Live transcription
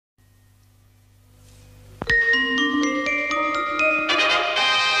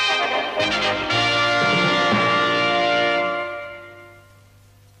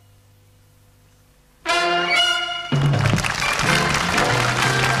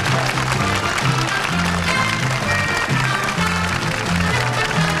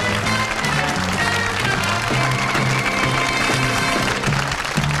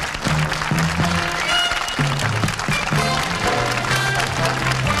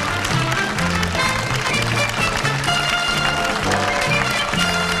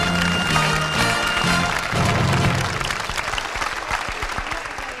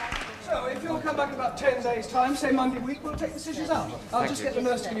time, say Monday week, we'll take the scissors out. I'll just get the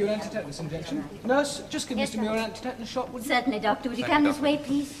nurse to give you an anti-tetanus injection. Nurse, just give Mr. Muir an anti-tetanus shot, would you? Certainly, Doctor. Would you come this way,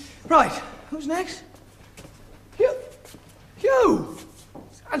 please? Right. Who's next? Hugh. Hugh!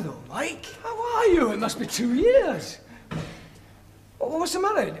 Hello, Mike. How are you? It must be 2 years. What's the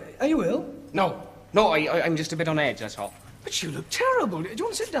matter? Are you ill? No, I'm just a bit on edge, that's all. But you look terrible. Do you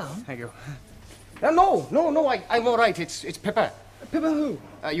want to sit down? Thank you. No, I'm all right. It's Pippa. Pippa who?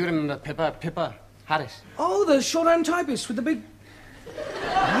 You remember Pippa Harris? Oh, the shorthand typist with the big...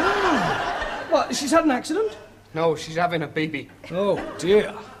 Ah. What, she's had an accident? No, she's having a baby. Oh,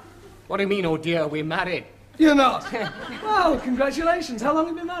 dear. What do you mean, oh dear? We're married. You're not? Well, congratulations. How long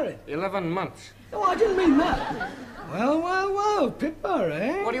have you been married? 11 months. Oh, I didn't mean that. Well, Pippa,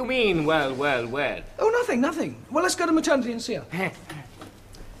 eh? What do you mean, well? Oh, nothing. Well, let's go to maternity and see her.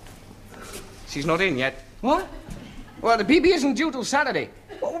 She's not in yet. What? Well, the baby isn't due till Saturday.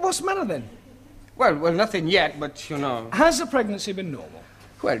 What's the matter then? Well, nothing yet, but you know. Has the pregnancy been normal?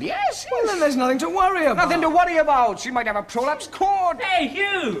 Well, yes. Well, then there's nothing to worry about. Nothing to worry about. She might have a prolapsed cord. Hey,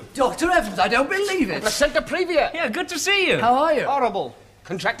 Hugh! Dr. Evans, I don't believe it. Placenta previa. Yeah, good to see you. How are you? Horrible.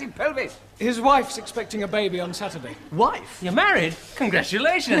 Contracted pelvis. His wife's expecting a baby on Saturday. Wife? You're married?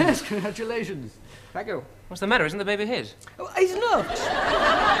 Congratulations. Yes, congratulations. Thank you. What's the matter? Isn't the baby his? Oh, he's nervous.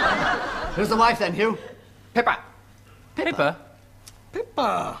 Who's the wife then, Hugh? Pippa. Pippa?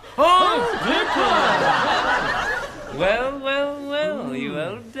 Pippa. Oh, Pippa! Well, you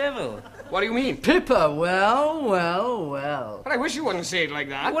old devil. What do you mean? Pippa, well. But I wish you wouldn't say it like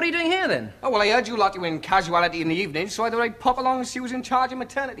that. What are you doing here, then? Oh, well, I heard you lot were in casualty in the evening, so I thought I'd pop along and see who's in charge of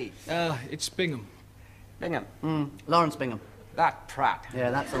maternity. It's Bingham. Bingham. Lawrence Bingham. That prat. Yeah,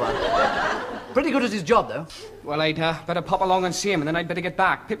 that's the one. Pretty good at his job, though. Well, I'd better pop along and see him, and then I'd better get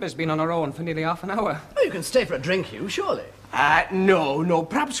back. Pippa's been on her own for nearly half an hour. Oh, you can stay for a drink, Hugh, surely. No.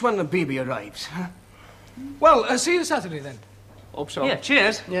 Perhaps when the baby arrives. Well, see you Saturday then. Hope so. Yeah,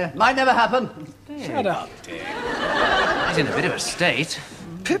 cheers. Yeah, might never happen. Shut up. He's in a bit of a state.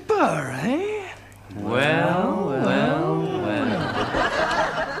 Pippa, eh? Well.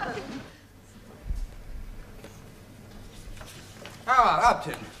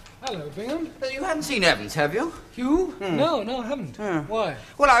 Upton. Hello, Bingham. You haven't seen Evans, have you? You? No, I haven't. Why?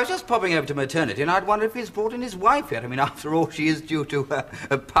 Well, I was just popping over to maternity, and I'd wonder if he's brought in his wife yet. I mean, after all, she is due to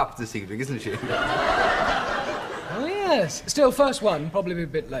a pup this evening, isn't she? Oh, yes. Still, first one, probably be a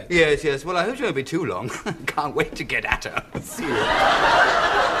bit late. Yes. Well, I hope she won't be too long. Can't wait to get at her. See you.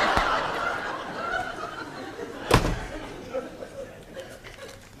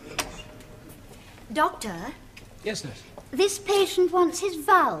 Doctor, Yes, nurse. this patient wants his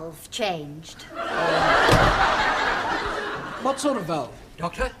valve changed. What sort of valve?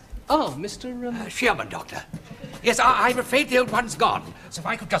 Doctor? Oh, Mr. Sherman, Doctor. Yes, I'm afraid the old one's gone, so if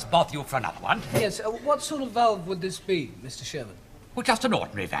I could just bother you for another one. Yes, what sort of valve would this be, Mr. Sherman? Well, just an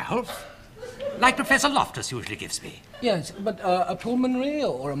ordinary valve, like Professor Loftus usually gives me. Yes, but a pulmonary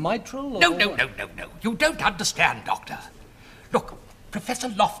or a mitral? No. You don't understand, Doctor. Look, Professor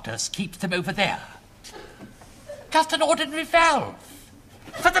Loftus keeps them over there. Just an ordinary valve.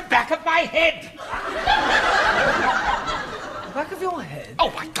 For the back of my head. The back of your head? Oh,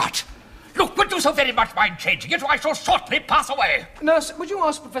 my God. Look, would you so very much mind changing it, or I shall shortly pass away. Nurse, would you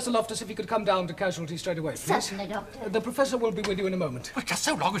ask Professor Loftus if he could come down to casualty straight away, please? Certainly, Doctor. The professor will be with you in a moment. Well, just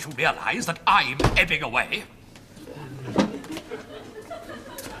so long as you realise that I'm ebbing away.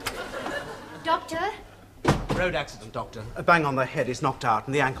 Doctor? Road accident, Doctor. A bang on the head is knocked out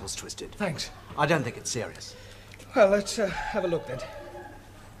and the ankle's twisted. Thanks. I don't think it's serious. Well, let's have a look then.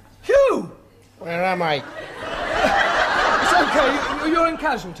 Hugh! Where am I? It's okay, you're in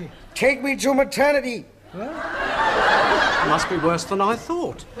casualty. Take me to maternity. Must be worse than I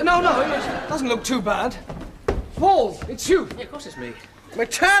thought. No, it doesn't look too bad. Paul, it's you. Yeah, of course it's me.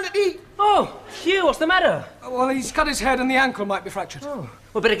 Maternity? Oh, Hugh, what's the matter? Well, he's cut his head and the ankle might be fractured. Oh,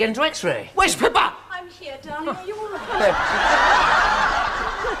 we'll better get into X-ray. Where's Pippa? I'm here, darling. Are you all right?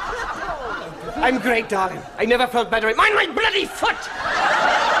 I'm great, darling. I never felt better. Mind my bloody foot!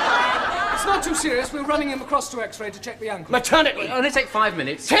 It's not too serious. We're running him across to X-ray to check the ankle. Maternity! It'll only take 5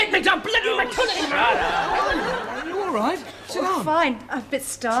 minutes. Take me to bloody maternity! Are you all right? Sit down. Fine. I'm a bit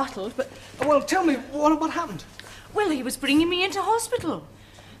startled, but... Well, tell me, what happened? Well, he was bringing me into hospital.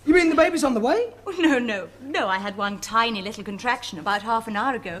 You mean the baby's on the way? Oh, no. I had one tiny little contraction about half an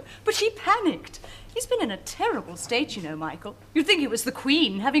hour ago, but he panicked. He's been in a terrible state, you know, Michael. You'd think it was the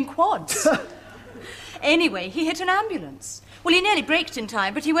Queen having quads. Anyway, he hit an ambulance. Well, he nearly braked in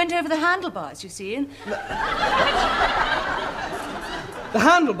time, but he went over the handlebars, you see, and... The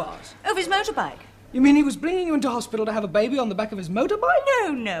handlebars? Of his motorbike. You mean he was bringing you into hospital to have a baby on the back of his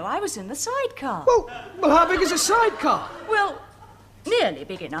motorbike? No, I was in the sidecar. Well, how big is a sidecar? Well, nearly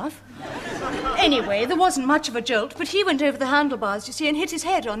big enough. Anyway, there wasn't much of a jolt, but he went over the handlebars, you see, and hit his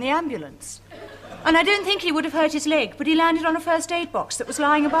head on the ambulance. And I don't think he would have hurt his leg, but he landed on a first aid box that was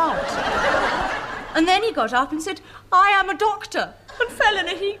lying about. And then he got up and said, "I am a doctor," and fell in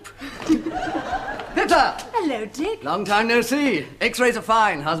a heap. Peter! Hello, Dick. Long time no see. X-rays are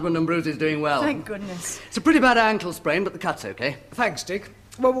fine. Husband and Bruce is doing well. Thank goodness. It's a pretty bad ankle sprain, but the cut's okay. Thanks, Dick.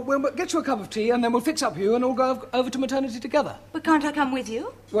 Well, we'll get you a cup of tea and then we'll fix up Hugh and all go over to maternity together. But can't I come with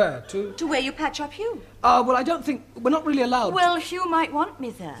you? Where, to? To where you patch up Hugh. Well, I don't think... We're not really allowed... Well, Hugh might want me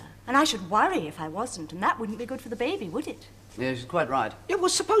there. And I should worry if I wasn't, and that wouldn't be good for the baby, would it? Yeah, she's quite right. Yeah, well,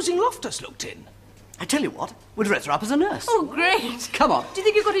 supposing Loftus looked in. I tell you what, we'll dress her up as a nurse. Oh, great. Come on. Do you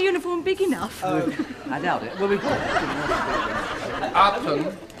think you've got a uniform big enough? I doubt it. Well, we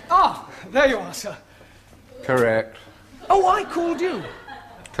Upton. Ah, there you are, sir. Correct. Oh, I called you.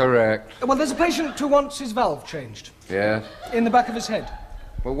 Correct. Well, there's a patient who wants his valve changed. Yes. In the back of his head.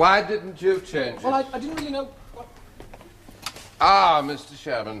 Well, why didn't you change it? Well, I didn't really know... Ah, Mr.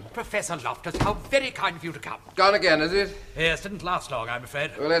 Sherman. Professor Loftus, how very kind of you to come. Gone again, is it? Yes, didn't last long, I'm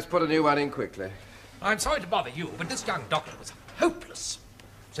afraid. Well, let's put a new one in quickly. I'm sorry to bother you, but this young doctor was hopeless.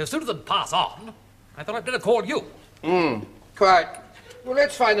 So sooner than pass on, I thought I'd better call you. Quite. Well,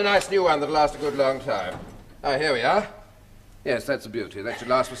 let's find a nice new one that'll last a good long time. Ah, here we are. Yes, that's a beauty. That should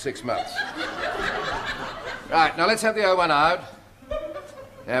last for 6 months. Right, now let's have the old one out.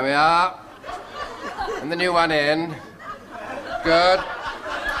 There we are. And the new one in. Good.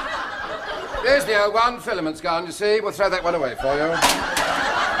 There's the old one. Filament's gone, you see. We'll throw that one away for you.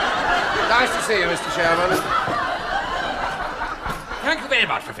 Nice to see you, Mr. Sherman. Thank you very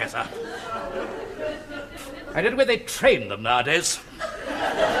much, Professor. I don't know where they train them nowadays.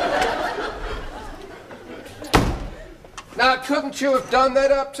 Now, couldn't you have done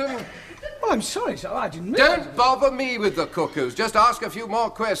that, Upton? Well, I'm sorry, sir. I didn't realise... Don't bother me with the cuckoos. Just ask a few more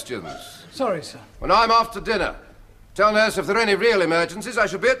questions. Sorry, sir. When I'm off to dinner, tell nurse if there are any real emergencies, I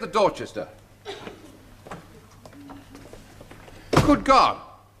shall be at the Dorchester. Good God.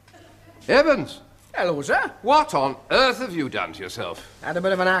 Evans. Hello, sir. What on earth have you done to yourself? Had a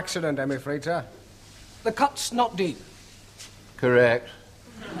bit of an accident, I'm afraid, sir. The cut's not deep. Correct.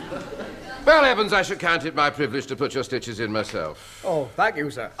 Well, Evans, I should count it my privilege to put your stitches in myself. Oh, thank you,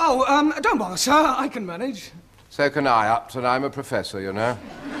 sir. Oh, don't bother, sir. I can manage. So can I, Upton. I'm a professor, you know.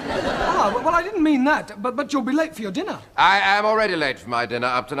 Well, I didn't mean that, but you'll be late for your dinner. I am already late for my dinner,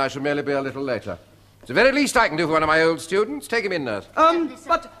 Upton. I shall merely be a little later. It's the very least I can do for one of my old students. Take him in, nurse.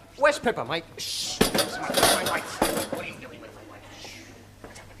 But... Where's Pippa, mate? Shh. What are you doing with my wife?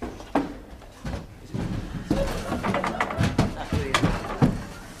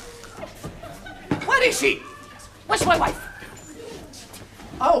 Where is she? Where's my wife?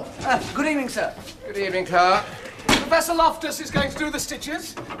 Oh, good evening, sir. Good evening, Clark. Professor Loftus is going to do the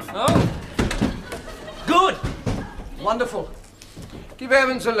stitches. Oh. Good. Wonderful. Give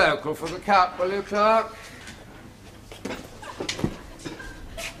Evans a local for the cut, will you, Clark?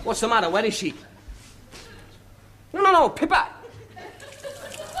 What's the matter? Where is she? No, Pippa.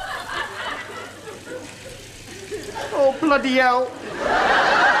 Oh, bloody hell.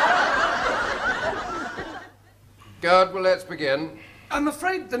 Good, well, let's begin. I'm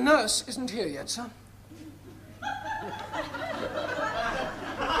afraid the nurse isn't here yet, sir.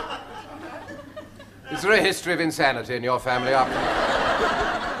 Is there a history of insanity in your family,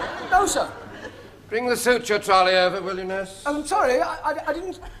 Upton? No, sir. Bring the suture trolley over, will you, nurse? I'm sorry, I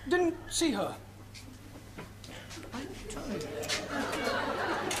didn't see her.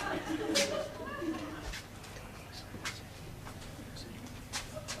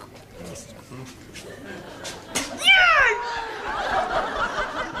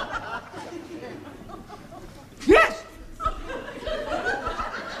 Yes!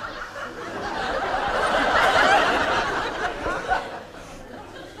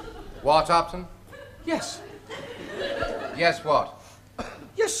 What, Upton? Yes. Yes, what?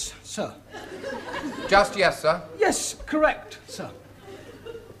 Yes, sir. Just yes, sir. Yes, correct, sir.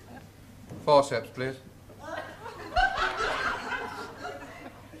 Forceps, please.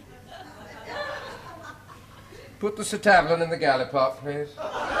 Put the cetavlin in the gallipot, please.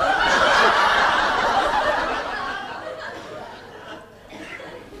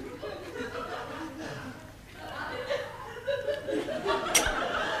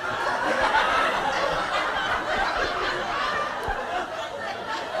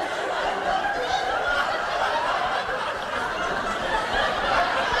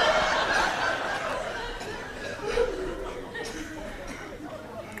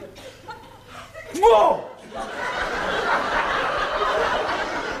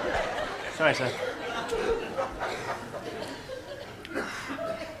 Sorry, sir.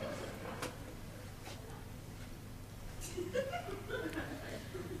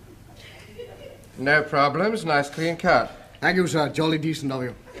 No problems. Nice clean cut. Thank you, sir. Jolly decent of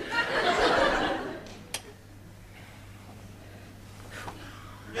you.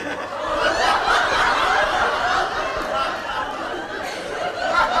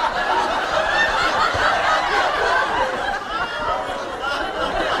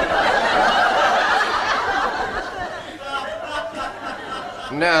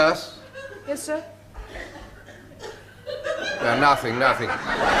 Nurse? Yes, sir? No, nothing.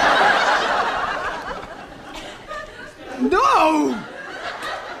 No!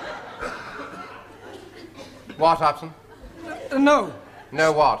 What, Upton? No.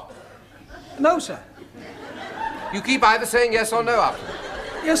 No what? No, sir. You keep either saying yes or no, Upton.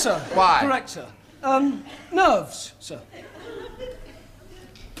 Yes, sir. Why? Correct, sir. Nerves, sir.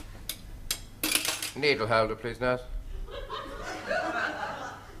 Needle holder, please, nurse.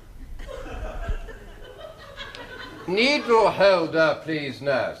 Needle holder, please,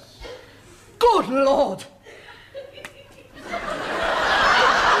 nurse. Good Lord!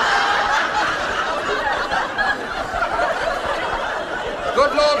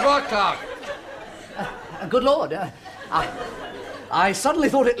 Good Lord, what, Clark? Good Lord, I suddenly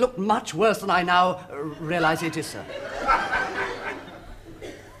thought it looked much worse than I now realise it is, sir.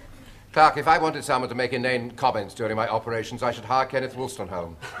 Clark, if I wanted someone to make inane comments during my operations, I should hire Kenneth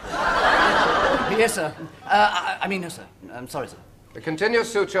Wollstonecraft. Yes, sir. I mean, no, sir. I'm sorry, sir. A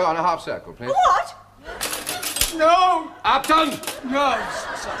continuous suture on a half circle, please. What? No! Upton! Nerves,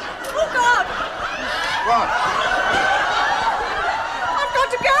 sir. Oh, God! What? I've got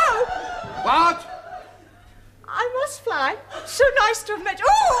to go! What? I must fly. So nice to have met you.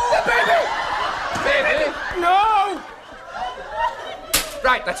 Oh! Baby? No!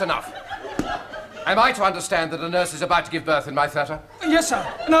 Right, that's enough. Am I to understand that a nurse is about to give birth in my theatre? Yes, sir.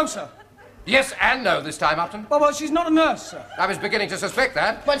 No, sir. Yes and no this time, Upton. Well, she's not a nurse, sir. I was beginning to suspect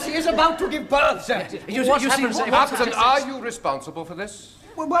that. But she is about to give birth, sir. Upton, are you responsible for this?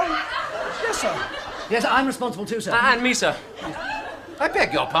 Well, yes, sir. Yes, I'm responsible too, sir. And me, sir. I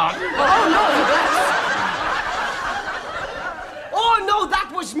beg your pardon. Oh, no,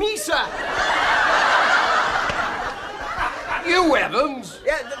 that was me, sir. You, Evans?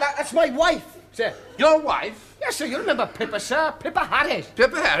 Yeah, that's my wife, sir. Your wife? Yes, sir, you remember Pippa, sir. Pippa Harris.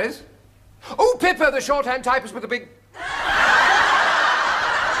 Pippa Harris? Oh, Pippa, the shorthand typist with the big...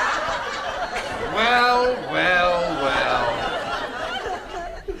 Well.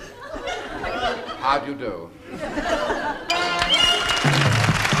 How do you do?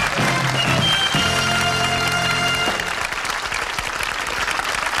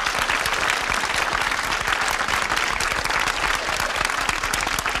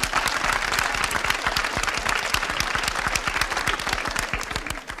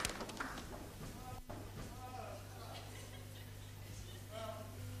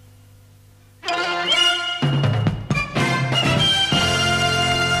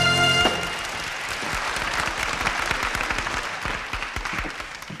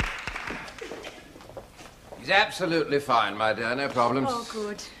 Absolutely fine, my dear, no problems. Oh,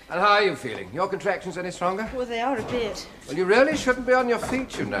 good. And how are you feeling? Your contractions any stronger? Well, they are a bit. Well, you really shouldn't be on your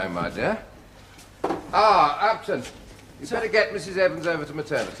feet, you know, my dear. Ah, Upton, you'd better get Mrs. Evans over to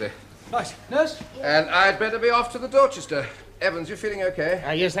maternity. Right, nurse? And I'd better be off to the Dorchester. Evans, you feeling okay?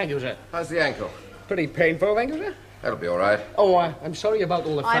 Yes, thank you, sir. How's the ankle? Pretty painful, thank you, sir. That'll be all right. Oh, I'm sorry about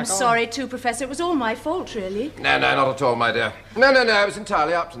all the I'm sorry too, Professor. It was all my fault, really. No, not at all, my dear. No, it was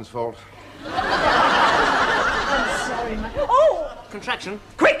entirely Upton's fault. I'm sorry, Oh! Contraction.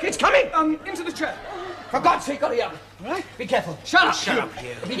 Quick, it's coming! Into the chair. For God's sake, hurry up. Right? Be careful. Shut up,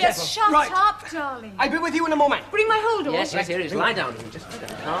 you. Be careful. Shut up, darling. I'll be with you in a moment. Bring my hold-all. Yes, here it is. Lie down. Just lie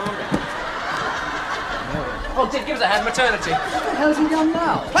down. Calm down. Oh, Dick, give us a hand. Maternity. What the hell's he done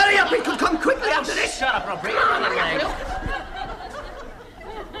now? Hurry up, we could come quickly after this. Shut up, Rob. Bring it on the leg.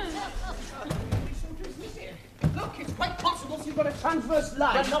 Look, it's quite possible she's got a transverse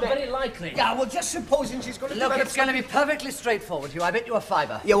line. But not very likely. Yeah, well, just supposing she's got a... Look, it's going to be perfectly straightforward, Hugh. I bet you a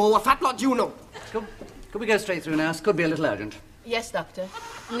fiver. Yeah, well, a fat lot you know. Could we go straight through, nurse? Could be a little urgent. Yes, Doctor.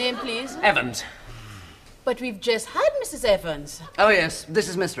 Name, please. Evans. But we've just had Mrs. Evans. Oh, yes. This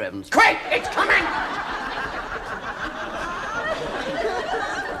is Mr. Evans. Quick, it's coming!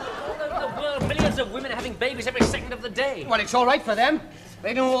 Millions of women are having babies every second of the day. Well, it's all right for them.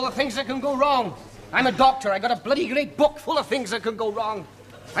 They know all the things that can go wrong. I'm a doctor. I got a bloody great book full of things that can go wrong.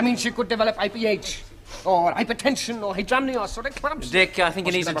 I mean, she could develop IPH, or hypertension, or hydramnios, or sort of cramps. Dick, I think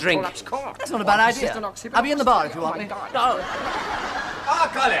he needs a drink. That's not a bad idea. I'll be in the bar if you want me. No. Ah,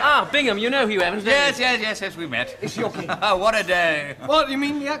 Colin. Ah, Bingham, you know Hugh Evans, don't you? Yes, we met. Is she okay? Oh, what a day. What, you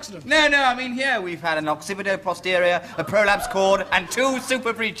mean the accident? No, I mean here we've had an occipito-posterior, a prolapse cord, and 2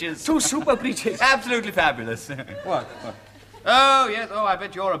 super breaches. 2 super breaches? Absolutely fabulous. What? Oh, yes. Oh, I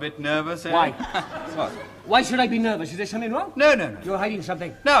bet you're a bit nervous. Why? What? Why should I be nervous? Is there something wrong? No. You're hiding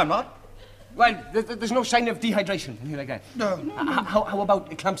something? No, I'm not. Well, there's no sign of dehydration, anything like that? No. How about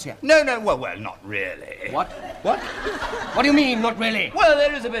eclampsia? No. Well, not really. What? What do you mean, not really? Well,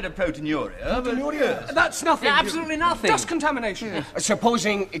 there is a bit of proteinuria. Proteinuria? That's nothing. Yeah, absolutely nothing. Dust contamination. Yeah.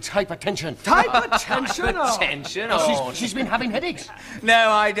 Supposing it's hypertension. Hypertension? Hypertension? Oh, she's been having headaches. No,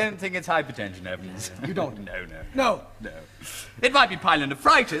 I don't think it's hypertension, Evans. You don't? No. It might be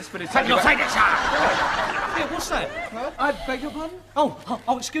pyelonephritis, but it's... Pyelonephritis! Hey, what's that? Huh? I beg your pardon? Oh,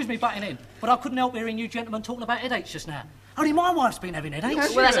 excuse me butting in, but I couldn't help hearing you gentlemen talking about headaches just now. Only my wife's been having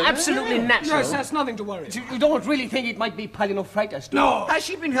headaches. Well, that's absolutely natural. Yes, that's nothing to worry. You don't really think it might be pyelonephritis, do you? No. Has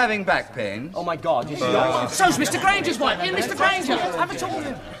she been having back pains? Oh, my God, yes, So's Mr. Granger's wife. Here, Mr. Granger. Have a talk with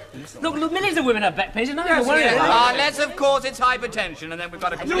him. Look, millions of women have back pains, and nothing to worry about. Unless, of course, it's hypertension, and then we've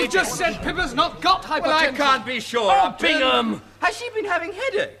got a complete... You just said Pippa's not got hypertension. Well, I can't be sure. Oh, Bingham! Has she been having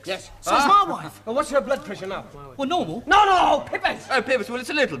headaches? Yes. So's my wife. Well, what's her blood pressure now? Well, normal. No, Pippa's! Oh, Pippa's, well,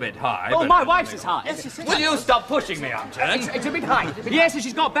 it's a little bit high. Oh, but... my wife's is high. Yes, Will you stop pushing me, Upton? It's a bit high. Yes, and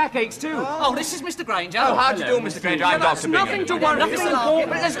she's got backaches, too. Oh, this is Mr. Granger. Oh, how do you do, Mr. Granger? I'm Dr. Bingham. Nothing to worry.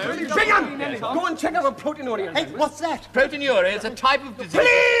 Bingham! Go and check out the proteinuria. Hey, what's that? Proteinuria is a type of disease...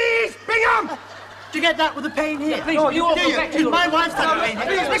 Please, Bingham! Do you get that with the pain here? Please, you all go back to your... My wife's got pain here.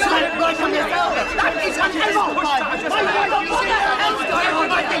 Please, It's Bingham! right on your elbow. That is an elbow! My wife.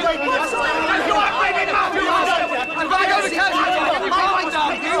 You are breaking out! I'm going to go to the couch. Can you calm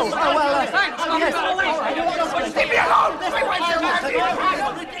down? Oh, well, Thanks. yes. Leave me alone!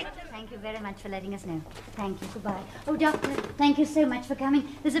 Thank you very much for letting us know. Thank you. Goodbye. Oh, Doctor, thank you so much for coming.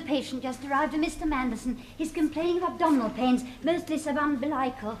 There's a patient just arrived, a Mr. Manderson. He's complaining of abdominal pains, mostly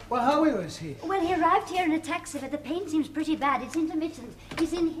subumbilical. Well, how is he? Well, he arrived here in a taxi, but the pain seems pretty bad. It's intermittent.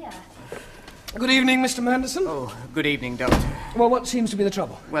 He's in here. Good evening, Mr. Manderson. Oh, good evening, Doctor. Well, what seems to be the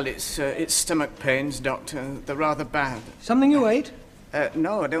trouble? Well, it's stomach pains, Doctor. They're rather bad. Something you ate?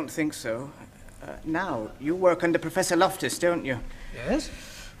 No, I don't think so. Now, you work under Professor Loftus, don't you? Yes.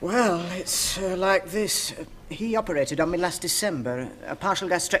 Well, it's like this. He operated on me last December, a partial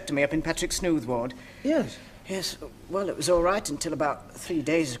gastrectomy up in Patrick Snooth ward. Yes. Yes, well, it was all right until about 3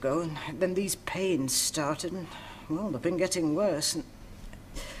 days ago, and then these pains started, and, well, they've been getting worse. And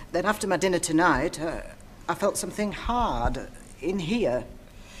then after my dinner tonight, I felt something hard in here,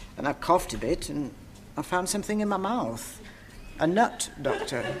 and I coughed a bit, and I found something in my mouth. A nut,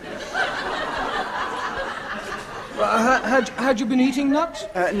 Doctor. Had you been eating nuts?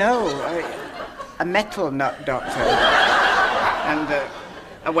 No, a metal nut, Doctor. And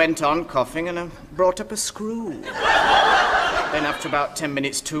I went on coughing and I brought up a screw. Then after about 10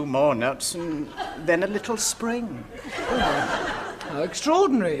 minutes, 2 more nuts, and then a little spring. How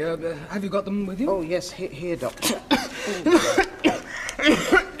extraordinary. Have you got them with you? Oh, yes, here, Doctor.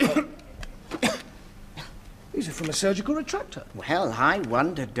 These are from a surgical retractor. Well, I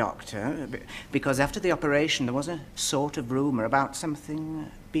wonder, Doctor, because after the operation there was a sort of rumour about something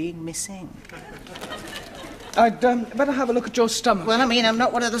being missing. I'd better have a look at your stomach. Well, I mean, I'm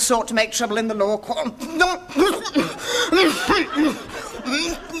not one of the sort to make trouble in the law court.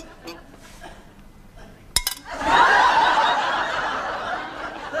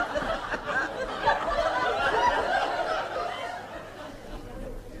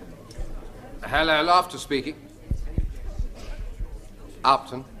 Hello, Loftus speaking.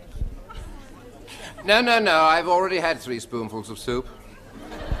 Upton. No, I've already had 3 spoonfuls of soup.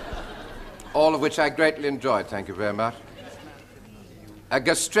 All of which I greatly enjoyed, thank you very much. A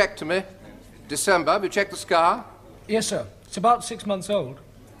gastrectomy. December, have you checked the scar? Yes, sir. It's about 6 months old.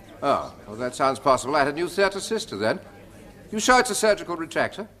 Oh, well, that sounds possible. I had a new theatre sister then. You sure it's a surgical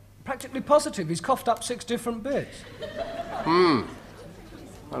retractor? Practically positive. He's coughed up 6 different bits.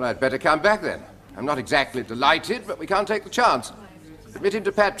 Well, I'd better come back then. I'm not exactly delighted, but we can't take the chance. Admit him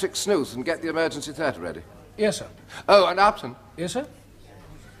to Patrick Snooth and get the emergency theatre ready. Yes, sir. Oh, and Upton. Yes, sir?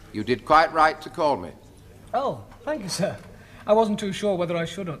 You did quite right to call me. Oh, thank you, sir. I wasn't too sure whether I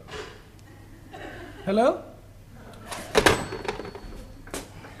shouldn't. Hello?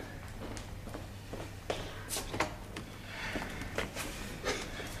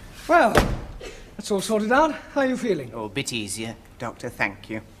 Well, that's all sorted out. How are you feeling? Oh, a bit easier, Doctor, thank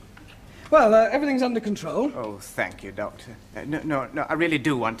you. Well, everything's under control. Oh, thank you, Doctor. No, I really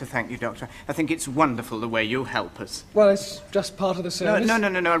do want to thank you, Doctor. I think it's wonderful the way you help us. Well, it's just part of the service.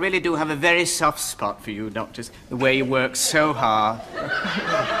 No, I really do have a very soft spot for you, doctors. The way you work so hard.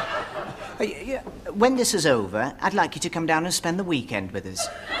 When this is over, I'd like you to come down and spend the weekend with us.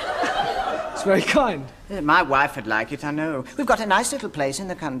 It's very kind. My wife would like it, I know. We've got a nice little place in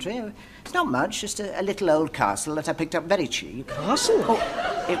the country. It's not much, just a little old castle that I picked up very cheap. Castle?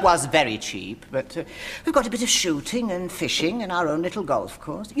 Oh, it was very cheap, but we've got a bit of shooting and fishing and our own little golf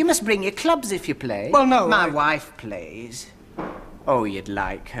course. You must bring your clubs if you play. Well, no. My wife plays. Oh, you'd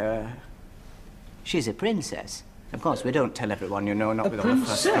like her. She's a princess. Of course, we don't tell everyone, you know, not with all the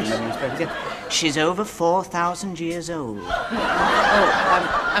fuss from the newspapers. She's over 4,000 years old.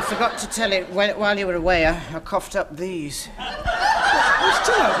 I forgot to tell you, while you were away, I coughed up these.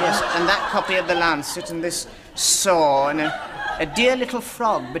 Yes, and that copy of the Lancet and this saw and a dear little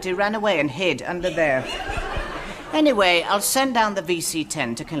frog, but he ran away and hid under there. Anyway, I'll send down the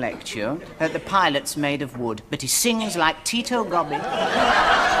VC-10 to collect you. The pilot's made of wood, but he sings like Tito Gobby.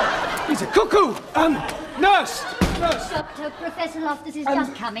 He's a cuckoo! Nurse! Doctor, Professor Loftus is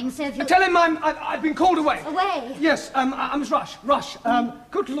just coming, so if you... Tell him I've been called away. Away? Yes, I must rush.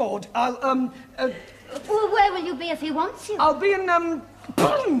 Good Lord, I'll, Well, where will you be if he wants you? I'll be in,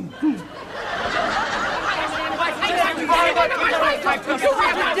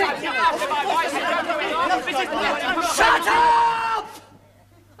 Shut up!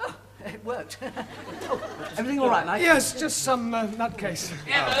 Oh, it worked. Everything all right, mate? Yes, just some nutcase.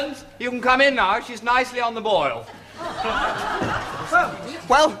 Evans, you can come in now. She's nicely on the boil.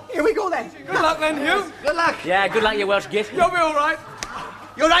 Well, here we go then. Good luck then, Hugh. Good luck. Yeah, good luck, you Welsh git. You'll be all right.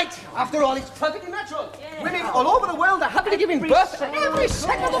 You're right. After all, it's perfectly natural. Yeah. Women all over the world are happily giving birth every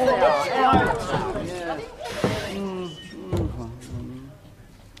second of the day.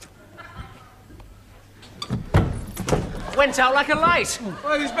 Went out like a light.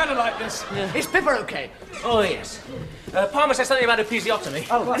 Well, he's better like this. Yeah. Is Pippa okay? Oh, yes. Palmer said something about episiotomy.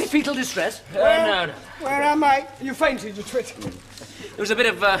 Oh, any fetal distress? No. Where am I? You fainted, you twit. There was a bit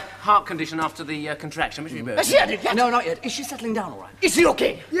of heart condition after the contraction, which we both. Has she had it yet? No, not yet. Is she settling down all right? Is he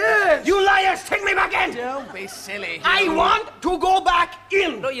okay? Yes. You liars, take me back in. Don't be silly. I want to go back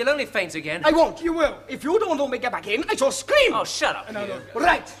in. No, you'll only faint again. I won't. You will. If you don't let me get back in, I shall scream. Oh, shut up. No.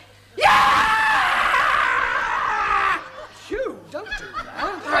 Right. Yeah! Hugh, don't do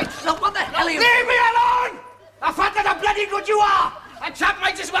that. Right, so what the hell are you... Leave me alone! I thought that how bloody good you are. A chap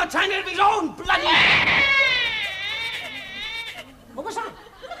might as well turn it of his own bloody... What was that?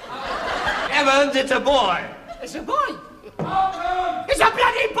 Evans, it's a boy. It's a boy. It's a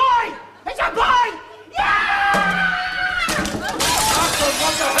bloody boy! It's a boy! Yeah!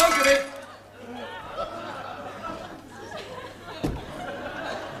 What the hell did it?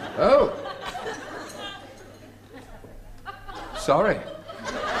 Oh. Sorry.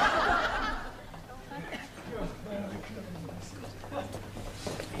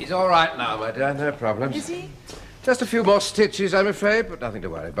 He's all right now, my dear, no problems. Is he? Just a few more stitches, I'm afraid, but nothing to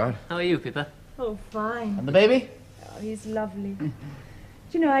worry about. How are you, Pippa? Oh, fine. And the baby? Oh, he's lovely. Do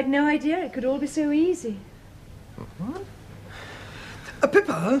you know, I'd no idea it could all be so easy. What?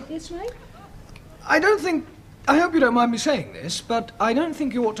 Pippa? Yes, right? I hope you don't mind me saying this, but I don't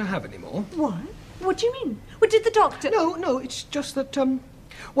think you ought to have any more. What? What do you mean? What did the doctor... No, it's just that,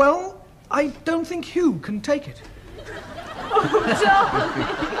 well, I don't think Hugh can take it. Oh, darling.